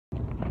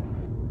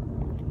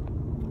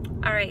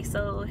All right,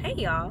 so hey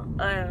y'all,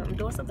 I'm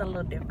doing something a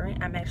little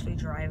different. I'm actually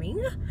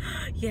driving.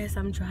 Yes,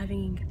 I'm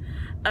driving.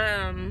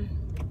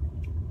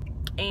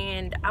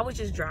 And I was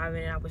just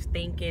driving and I was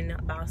thinking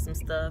about some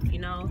stuff, you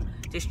know.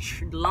 This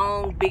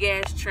long big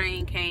ass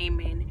train came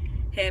and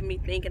had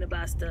me thinking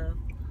about stuff.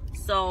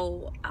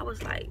 So I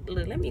was like,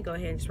 look, let me go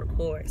ahead and just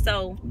record.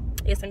 So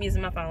yes, I'm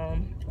using my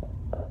phone.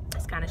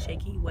 It's kind of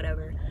shaky,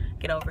 whatever,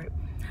 get over it.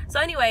 So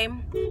anyway,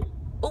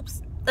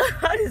 oops.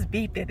 I just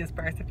beeped at this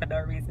person for no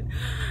reason.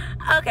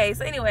 Okay,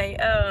 so anyway,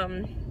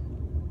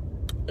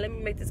 let me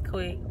make this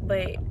quick.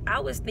 But I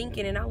was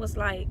thinking and I was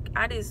like,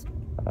 I just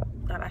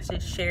thought I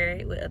should share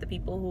it with other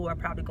people who are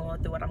probably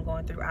going through what I'm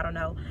going through. I don't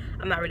know.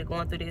 I'm not really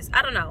going through this.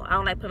 I don't know. I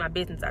don't like putting my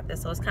business out there,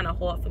 so it's kind of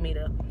hard for me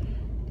to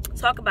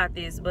talk about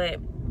this. But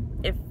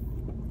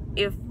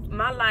if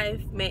my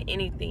life meant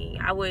anything,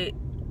 I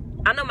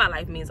know my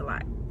life means a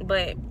lot,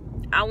 but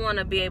I want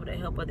to be able to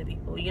help other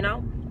people, you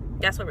know?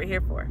 That's what we're here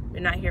for. We're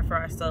not here for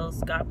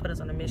ourselves. God put us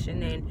on a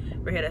mission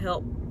and we're here to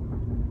help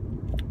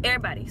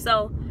everybody.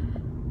 So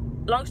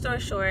long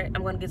story short,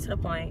 I'm going to get to the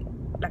point.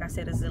 Like I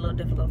said, it's a little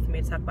difficult for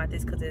me to talk about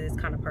this because it is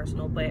kind of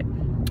personal, but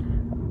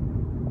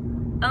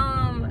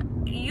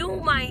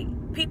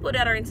people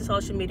that are into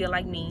social media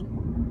like me,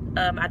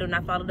 I do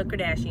not follow the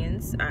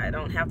Kardashians. I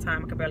don't have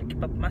time. I can barely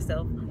keep up with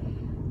myself.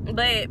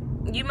 But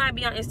you might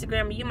be on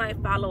Instagram and you might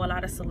follow a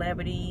lot of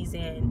celebrities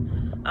and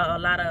a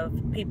lot of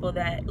people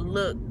that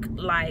look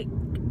like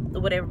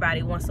what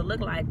everybody wants to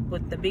look like,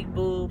 with the big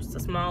boobs, the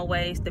small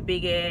waist, the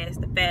big ass,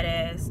 the fat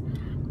ass,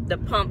 the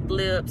pumped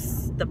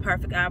lips, the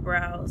perfect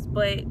eyebrows.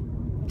 But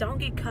don't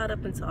get caught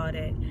up into all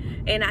that.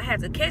 And I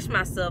had to catch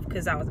myself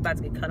because I was about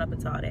to get caught up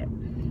into all that.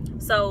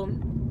 So,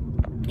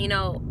 you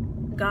know,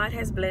 God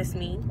has blessed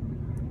me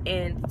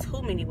in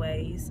too many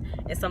ways,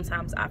 and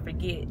sometimes I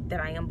forget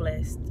that I am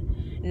blessed,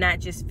 not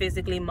just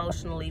physically,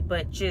 emotionally,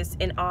 but just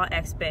in all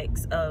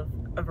aspects of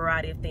a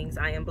variety of things.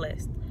 I am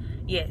blessed,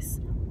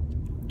 yes.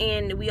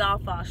 And we all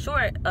fall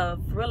short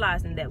of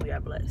realizing that we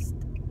are blessed.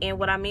 And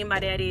what I mean by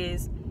that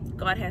is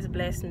God has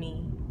blessed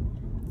me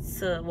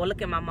to, well,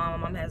 look at my mom.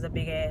 My mom has a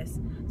big ass,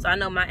 so I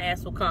know my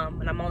ass will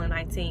come, and I'm only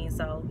 19,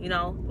 so you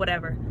know,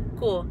 whatever,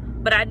 cool.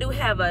 But I do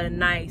have a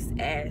nice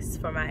ass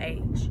for my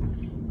age,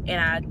 and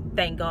I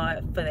thank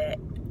God for that.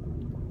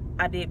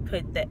 I did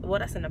put that, well,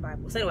 that's in the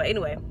Bible. So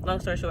anyway, long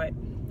story short,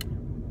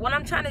 what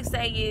I'm trying to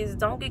say is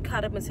don't get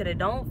caught up into that.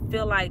 Don't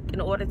feel like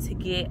in order to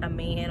get a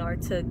man or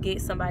to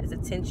get somebody's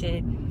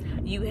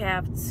attention, you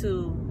have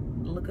to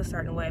look a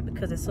certain way,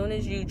 because as soon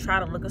as you try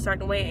to look a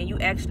certain way and you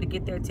actually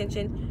get their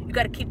attention, you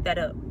got to keep that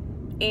up.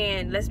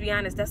 And let's be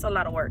honest, that's a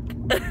lot of work.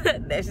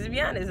 Let's just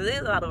be honest, it is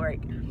a lot of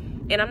work.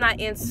 And I'm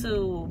not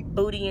into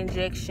booty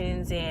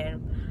injections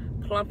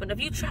and plumping. If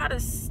you try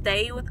to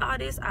stay with all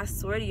this, I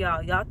swear to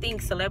y'all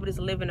think celebrities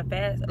are living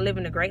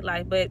a great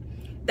life, but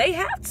they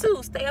have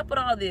to stay up with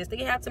all this.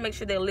 They have to make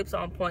sure their lips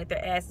are on point,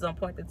 their ass is on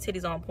point, their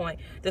titties on point,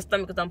 their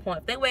stomach is on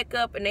point. If they wake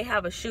up and they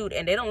have a shoot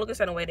and they don't look a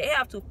certain way, they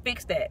have to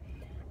fix that.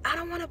 I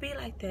don't want to be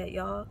like that,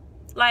 y'all.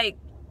 Like,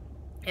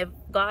 if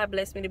God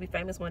blessed me to be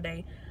famous one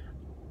day,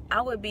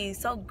 I would be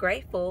so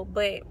grateful,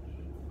 but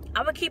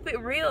I would keep it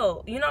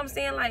real. You know what I'm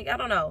saying? Like, I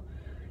don't know.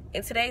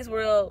 In today's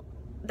world,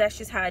 that's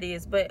just how it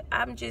is. But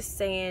I'm just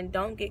saying,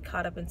 don't get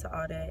caught up into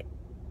all that.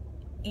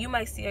 You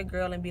might see a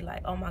girl and be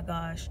like, oh my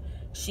gosh,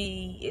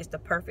 she is the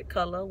perfect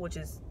color, which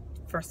is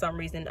for some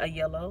reason a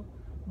yellow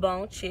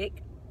bone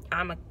chick.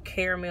 I'm a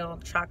caramel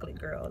chocolate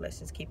girl. Let's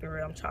just keep it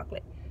real. I'm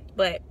chocolate.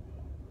 But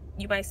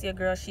you might see a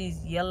girl,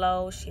 she's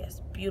yellow, she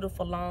has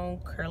beautiful long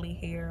curly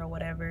hair or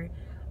whatever,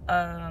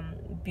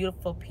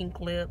 beautiful pink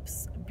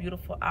lips,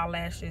 beautiful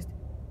eyelashes.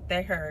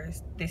 They're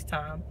hers this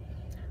time.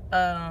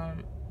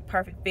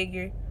 Perfect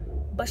figure,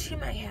 but she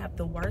might have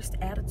the worst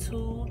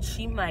attitude.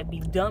 She might be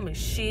dumb as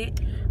shit.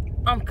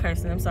 I'm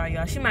cursing, I'm sorry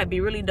y'all. She might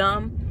be really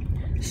dumb.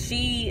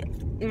 She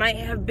might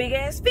have big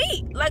ass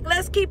feet. Like,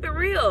 let's keep it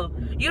real.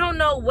 You don't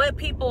know what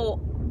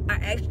people are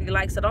actually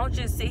like, so don't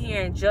just sit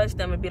here and judge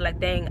them and be like,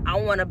 dang, I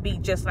want to be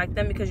just like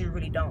them, because you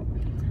really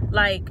don't.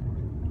 Like,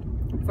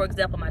 for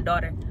example, my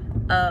daughter,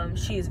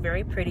 she is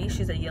very pretty.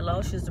 She's a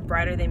yellow. She's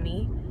brighter than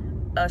me.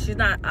 She's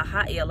not a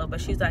hot yellow,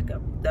 but she's like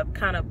the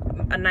kind of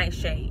a nice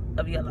shade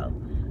of yellow.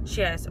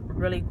 She has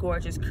really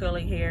gorgeous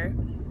curly hair.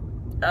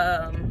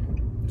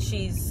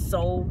 She's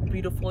so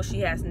beautiful. She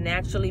has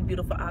naturally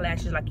beautiful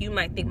eyelashes. Like, you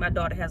might think my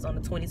daughter has on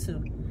a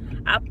 22.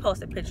 I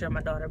post a picture of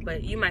my daughter,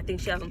 but you might think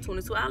she has on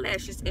 22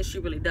 eyelashes, and she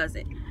really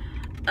doesn't.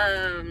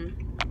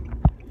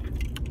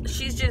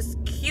 She's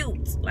just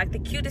cute, like the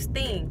cutest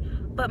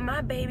thing. But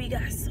my baby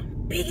got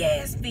some big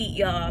ass feet,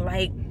 y'all.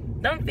 Like,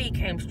 them feet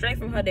came straight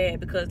from her dad,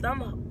 because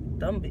them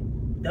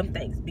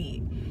things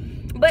big.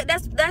 But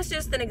that's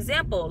just an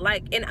example.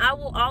 Like, and I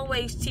will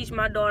always teach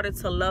my daughter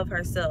to love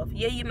herself.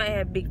 Yeah, you might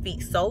have big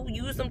feet, so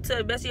use them to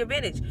the best of your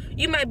advantage.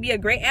 You might be a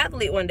great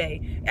athlete one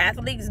day.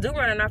 Athletes do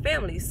run in our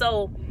family.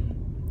 So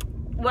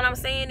what I'm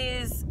saying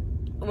is,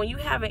 when you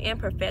have an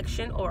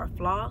imperfection or a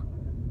flaw,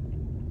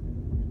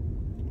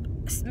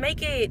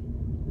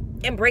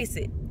 embrace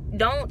it.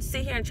 Don't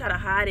sit here and try to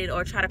hide it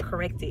or try to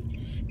correct it.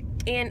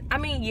 And I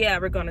mean, yeah,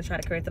 we're gonna try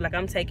to correct it. Like,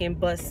 I'm taking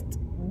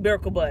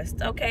miracle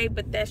bust, okay?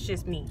 But that's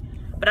just me.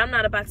 But I'm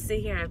not about to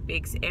sit here and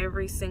fix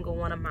every single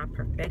one of my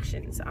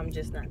perfections. I'm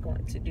just not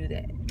going to do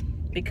that,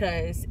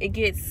 because it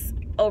gets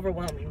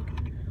overwhelming.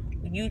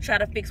 You try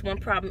to fix one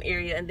problem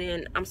area, and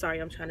then, I'm sorry,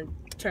 I'm trying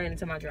to turn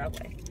into my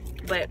driveway.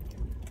 But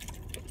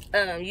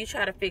you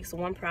try to fix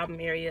one problem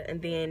area,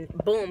 and then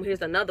boom,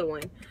 here's another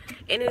one.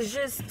 And it's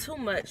just too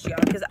much, y'all.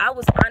 Because I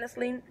was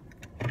honestly,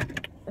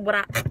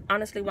 why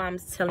I'm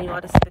telling you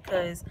all this is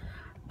because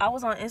I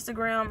was on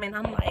Instagram, and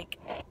I'm like,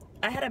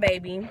 I had a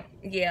baby,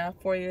 yeah,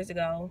 4 years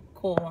ago.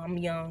 Cool, I'm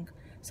young.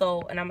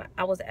 So, and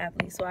I was an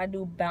athlete, so I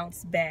do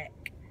bounce back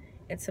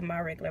into my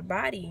regular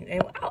body.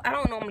 And I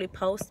don't normally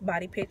post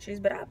body pictures,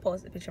 but I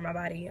post a picture of my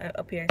body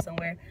up here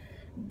somewhere.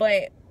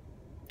 But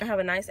I have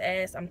a nice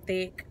ass. I'm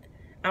thick.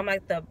 I'm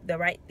like the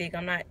right thick.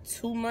 I'm not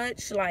too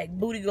much like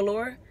booty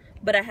galore,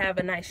 but I have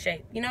a nice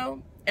shape, you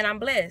know? And I'm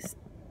blessed,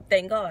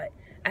 thank God.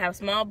 I have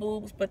small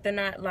boobs, but they're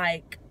not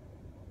like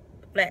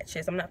flat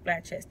chest. I'm not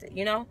flat chested,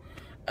 you know?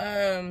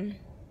 I'm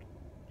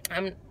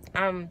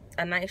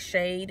a nice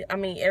shade. I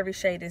mean, every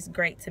shade is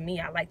great to me.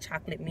 I like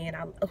chocolate men.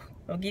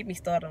 Don't get me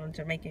started on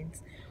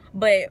Jamaicans.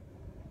 But,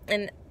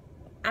 and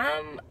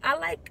I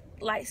like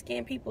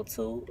light-skinned people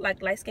too,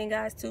 like light-skinned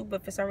guys too,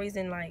 but for some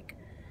reason, like,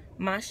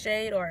 my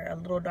shade or a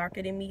little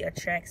darker than me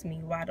attracts me.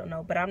 Well, I don't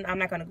know, but I'm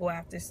not gonna go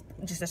after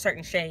just a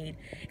certain shade.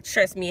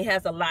 Trust me, it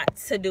has a lot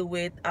to do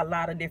with a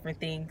lot of different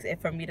things and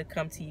for me to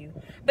come to you.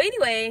 But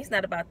anyway, it's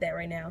not about that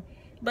right now.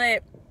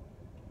 But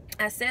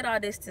I said all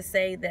this to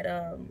say that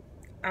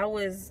I've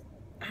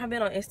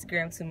been on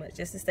Instagram too much,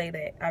 just to say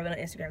that I've been on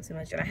Instagram too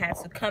much, and I had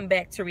to come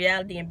back to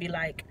reality and be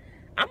like,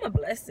 I'm a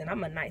blessing.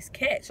 I'm a nice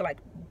catch. Like,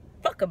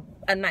 fuck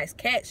a nice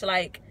catch.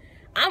 Like,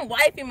 I'm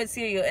wifey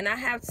material, and I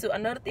have to.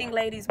 Another thing,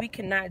 ladies, we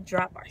cannot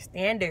drop our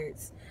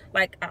standards.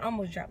 Like, I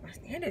almost dropped my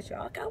standards,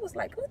 y'all. I was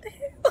like, what the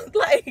hell?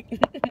 Like,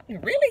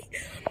 really?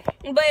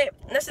 But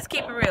let's just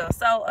keep it real.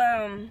 So,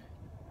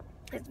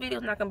 this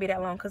video's not gonna be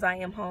that long because I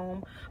am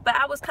home. But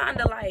I was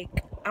kind of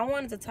like, I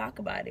wanted to talk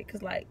about it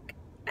because, like,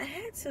 I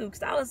had to.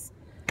 Because I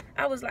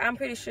was like, I'm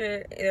pretty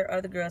sure there are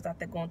other girls out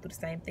there going through the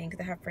same thing.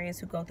 Because I have friends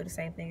who go through the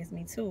same thing as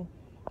me, too.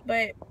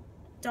 But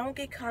don't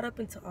get caught up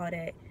into all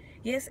that.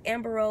 Yes,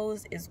 Amber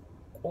Rose is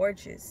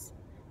gorgeous,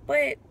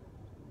 but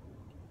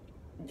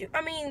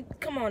I mean,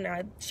 come on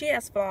now, she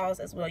has flaws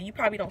as well. You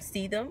probably don't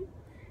see them,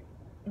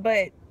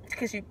 but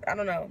because I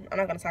don't know, I'm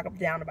not gonna talk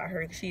down about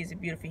her because she is a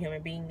beautiful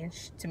human being, and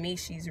to me,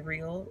 she's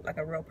real, like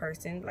a real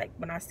person. Like,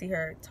 when I see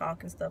her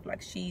talk and stuff,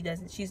 like, she's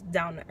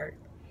down to earth.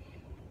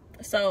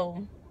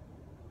 So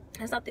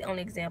that's not the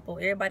only example.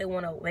 Everybody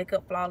want to wake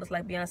up flawless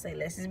like Beyonce.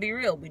 Let's just be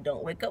real, we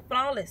don't wake up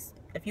flawless.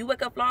 If you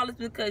wake up flawless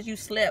because you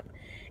slept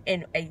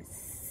in a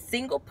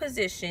single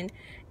position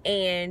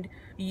and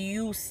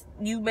you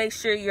make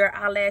sure your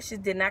eyelashes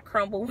did not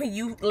crumble when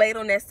you laid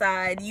on that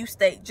side, you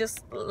stayed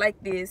just like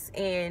this,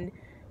 and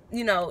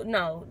you know,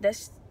 no,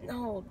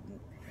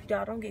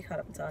 y'all don't get caught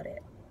up into all that.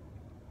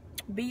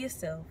 Be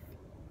yourself,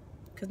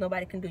 because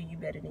nobody can do you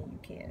better than you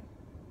can.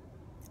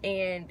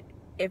 And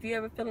if you're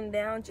ever feeling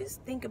down,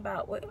 just think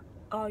about what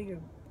all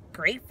you're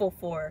grateful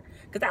for,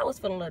 because I was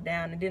feeling a little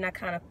down, and then I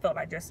kind of felt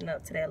like dressing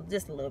up today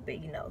just a little bit,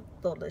 you know,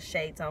 throw a little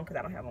shades on because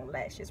I don't have on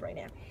lashes right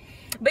now.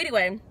 But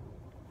anyway,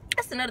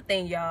 that's another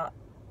thing, y'all.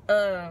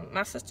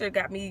 My sister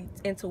got me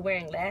into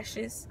wearing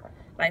lashes.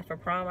 Like, for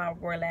prom, I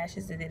wore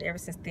lashes, and then ever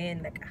since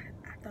then, like,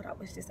 I thought I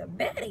was just a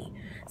baddie.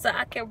 So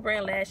I kept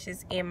wearing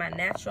lashes, and my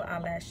natural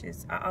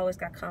eyelashes, I always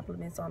got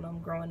compliments on them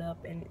growing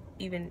up, and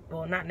even,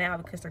 well, not now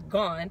because they're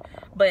gone,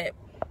 but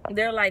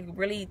they're like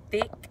really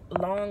thick,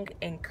 long,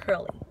 and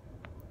curly.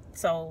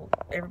 So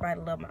everybody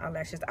loved my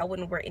eyelashes. I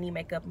wouldn't wear any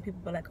makeup, and people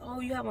be like,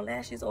 oh, you have on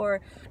lashes, or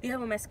do you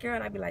have a mascara?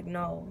 And I'd be like,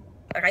 no.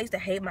 Like, I used to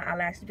hate my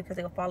eyelashes because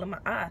they would fall in my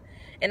eye.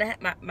 And I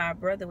had my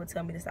brother would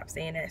tell me to stop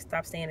saying that.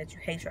 Stop saying that you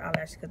hate your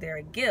eyelashes because they're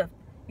a gift.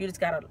 You just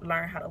got to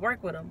learn how to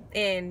work with them.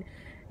 And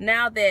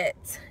now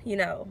that, you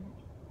know,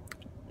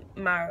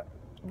 my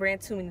ran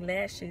too many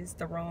lashes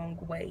the wrong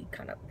way,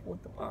 kind of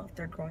pulled them off.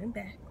 They're growing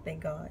back,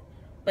 thank God.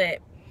 But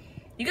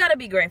you gotta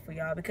be grateful,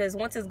 y'all, because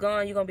once it's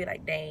gone, you're gonna be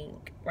like, dang.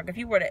 Like, if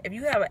you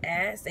have an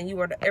ass and you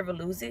were to ever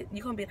lose it,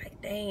 you're gonna be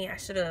like, dang, I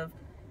should have,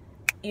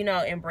 you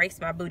know,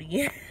 embraced my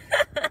booty.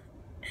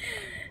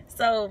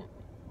 So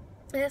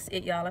that's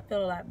it, y'all. I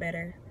feel a lot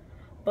better.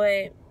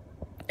 But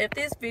if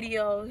this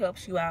video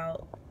helps you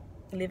out,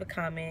 leave a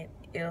comment.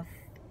 If,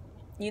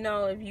 you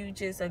know, if you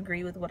just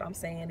agree with what I'm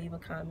saying, leave a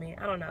comment.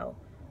 I don't know.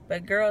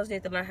 But girls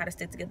need to learn how to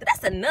stick together.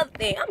 That's another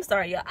thing. I'm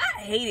sorry, y'all.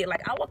 I hate it.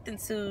 Like, I walked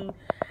into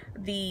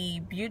the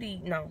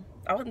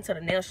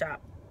nail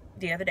shop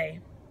the other day,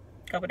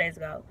 a couple days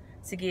ago,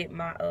 to get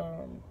my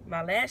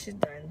my lashes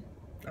done.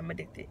 I'm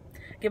addicted.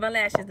 Get my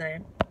lashes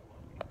done.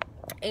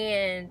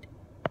 And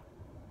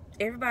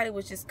everybody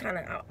was just kind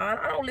of, I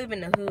don't live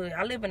in the hood.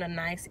 I live in a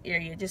nice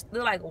area. Just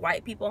look like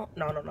white people.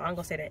 No, I'm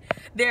gonna say that.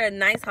 They're a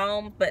nice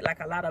home, but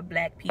like a lot of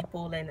black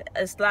people, and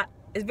it's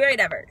very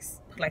diverse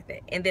like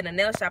that. And then the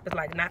nail shop is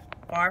like not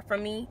far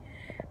from me,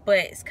 but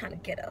it's kind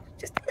of ghetto,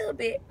 just a little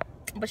bit.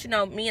 But you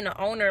know, me and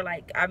the owner,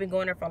 like, I've been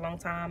going there for a long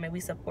time and we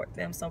support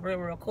them. So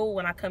real cool.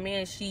 When I come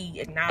in, she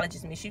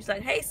acknowledges me. She's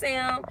like, hey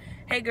Sam,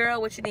 hey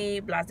girl, what you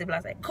need? Blah blah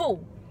blah.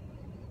 Cool.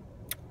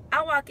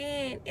 I walk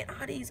in and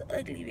all these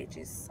ugly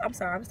bitches, I'm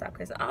sorry, I'm stop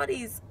cursing, all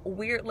these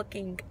weird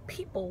looking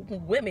people,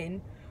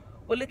 women,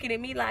 were looking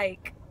at me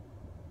like,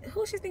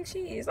 who she thinks she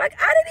is? Like,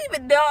 I didn't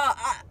even know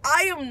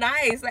I am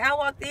nice. Like, I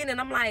walked in and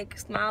I'm like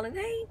smiling.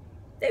 Hey,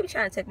 they be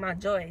trying to take my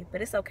joy,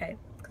 but it's okay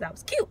because I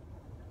was cute.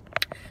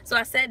 So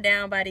I sat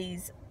down by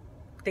these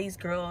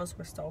girls.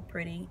 Were so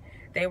pretty.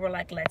 They were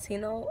like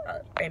Latino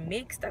and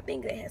mixed. I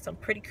think they had some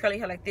pretty curly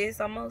hair like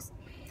this almost.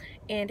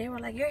 And they were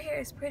like, your hair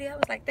is pretty. I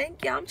was like,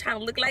 thank y'all. I'm trying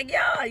to look like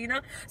y'all, you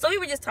know. So we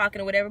were just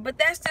talking or whatever. But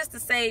that's just to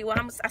say, well,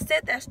 I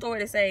said that story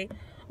to say,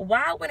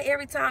 why when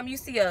every time you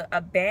see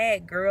a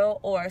bad girl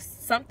or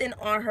something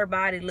on her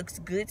body looks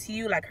good to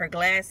you, like her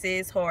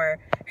glasses, her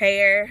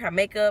hair, her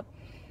makeup,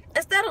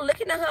 instead of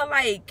looking at her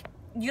like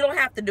you don't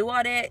have to do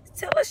all that,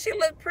 tell her she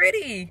look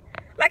pretty.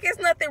 Like, there's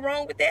nothing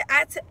wrong with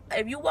that.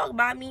 If you walk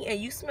by me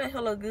and you smell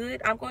hella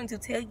good, I'm going to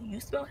tell you, you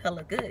smell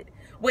hella good.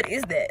 What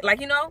is that?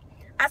 Like, you know,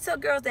 I tell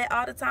girls that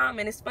all the time,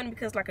 and it's funny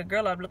because, like, a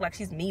girl will look like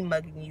she's mean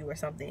mugging you or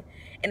something.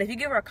 And if you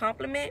give her a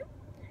compliment,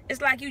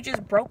 it's like you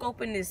just broke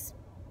open this,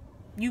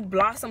 you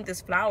blossomed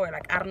this flower.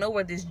 Like, I don't know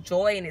where this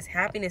joy and this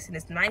happiness and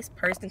this nice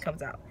person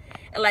comes out.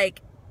 And,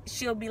 like,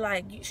 she'll be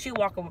like, she'll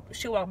walk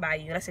by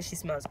you, and I say she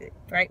smells good,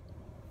 right?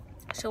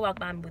 She'll walk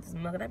by me with this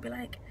mug, and I'd be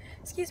like,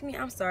 excuse me,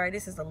 I'm sorry,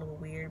 this is a little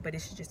weird, but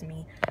it's just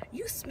me.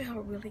 You smell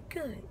really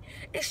good.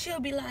 And she'll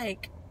be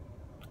like,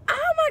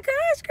 oh my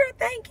gosh, girl,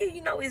 thank you.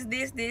 You know, it's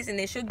this, and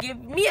then she'll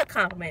give me a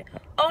compliment.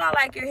 Oh, I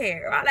like your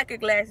hair, or I like your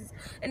glasses.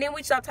 And then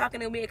we start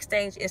talking and we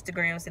exchange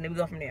Instagrams, and then we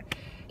go from there.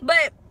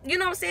 But, you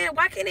know what I'm saying?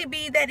 Why can't it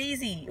be that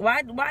easy?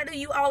 Why do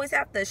you always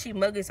have to, she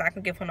muggy so I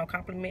can give her no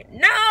compliment?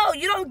 No,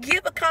 you don't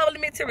give a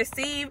compliment to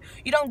receive.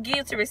 You don't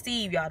give to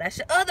receive, y'all. That's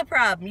your other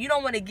problem. You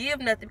don't want to give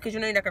nothing because you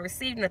know you're not going to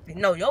receive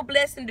nothing. No, your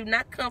blessing do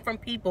not come from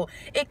people.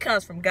 It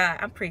comes from God.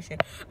 I'm preaching.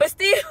 But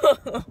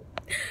still,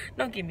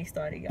 don't get me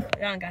started, y'all.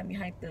 Y'all got me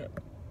hyped up.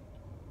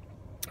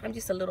 I'm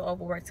just a little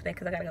overworked today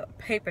because I got a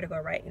paper to go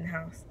write in the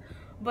house.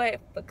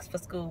 But for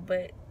school.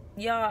 But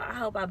y'all, I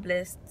hope I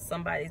blessed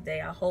somebody's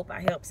day. I hope I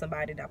helped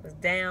somebody that was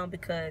down,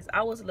 because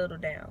I was a little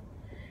down.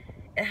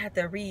 And I had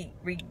to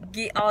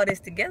get all this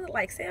together.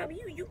 Like, Sam,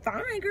 you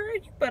fine, girl.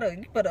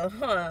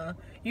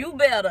 You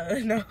better.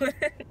 No.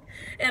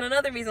 And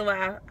another reason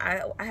why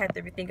I had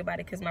to rethink about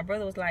it, because my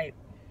brother was like,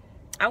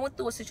 I went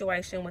through a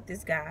situation with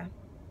this guy.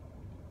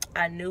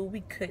 I knew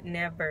we could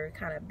never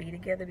kind of be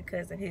together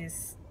because of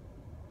his,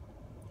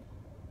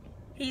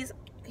 he's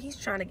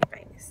trying to get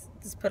famous.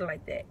 Just put it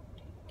like that.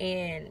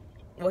 And,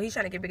 well, he's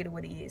trying to get bigger than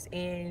what he is.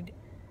 And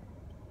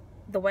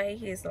the way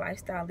his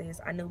lifestyle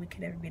is, I knew we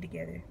could never be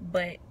together.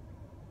 But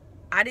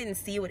I didn't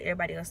see what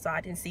everybody else saw.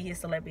 I didn't see his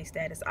celebrity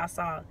status. I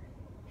saw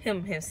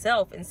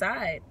himself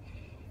inside.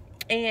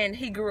 And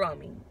he grew on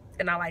me.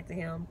 And I liked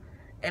him.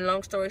 And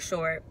long story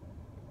short,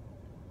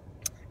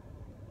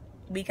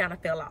 we kind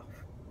of fell off.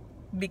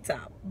 Big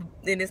time.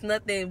 And it's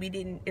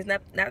nothing it's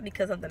not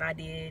because of something I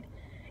did.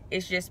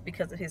 It's just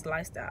because of his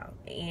lifestyle.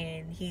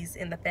 And he's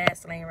in the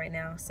fast lane right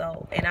now.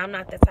 So, and I'm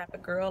not that type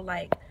of girl.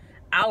 Like,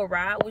 I'll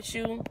ride with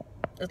you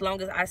as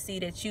long as I see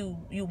that you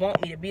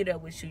want me to be there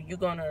with you. You're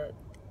gonna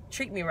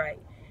treat me right.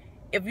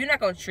 If you're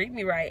not gonna treat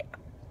me right,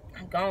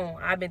 I'm gone.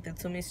 I've been through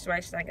too many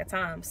situations at a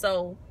time.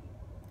 So,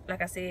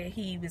 like I said,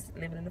 he was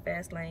living in the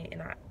fast lane,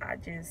 and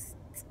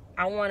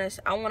I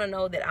wanna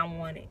know that I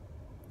want it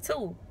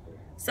too.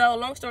 So,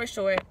 long story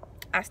short,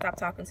 I stopped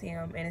talking to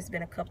him, and it's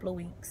been a couple of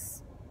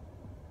weeks.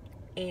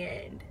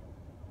 And,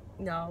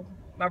 you know,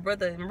 my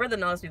brother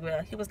knows me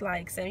well. He was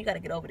like, Sam, you gotta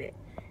get over that.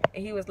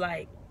 And he was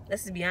like,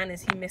 let's just be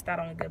honest, he missed out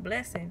on a good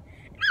blessing.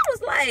 And I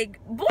was like,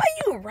 boy,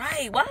 you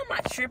right. Why am I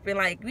tripping?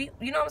 Like,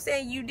 you know what I'm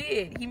saying? You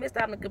did. He missed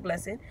out on a good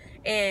blessing.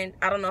 And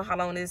I don't know how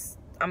long I'm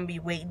gonna be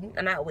waiting.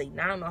 I'm not waiting.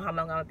 I don't know how long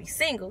I'm gonna be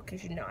single,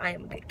 because, you know, I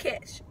am a good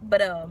catch.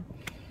 But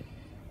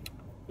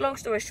long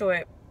story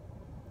short,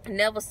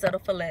 never settle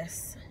for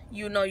less.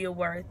 You know your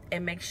worth,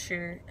 and make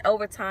sure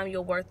over time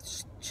your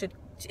worth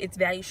its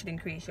value should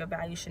increase. Your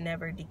value should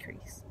never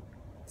decrease.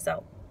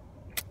 So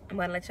I'm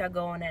gonna let y'all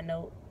go on that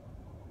note,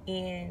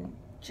 and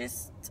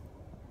just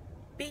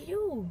be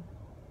you.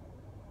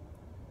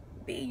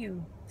 Be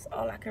you. That's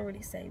all I can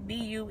really say. Be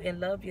you and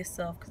love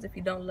yourself, because if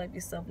you don't love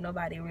yourself,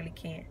 nobody really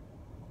can.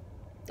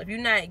 If you're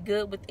not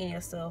good within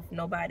yourself,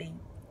 nobody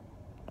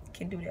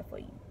can do that for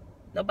you.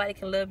 Nobody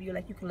can love you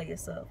like you can love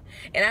yourself.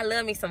 And I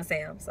love me some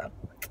Sam. So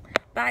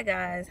bye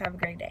guys, have a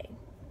great day.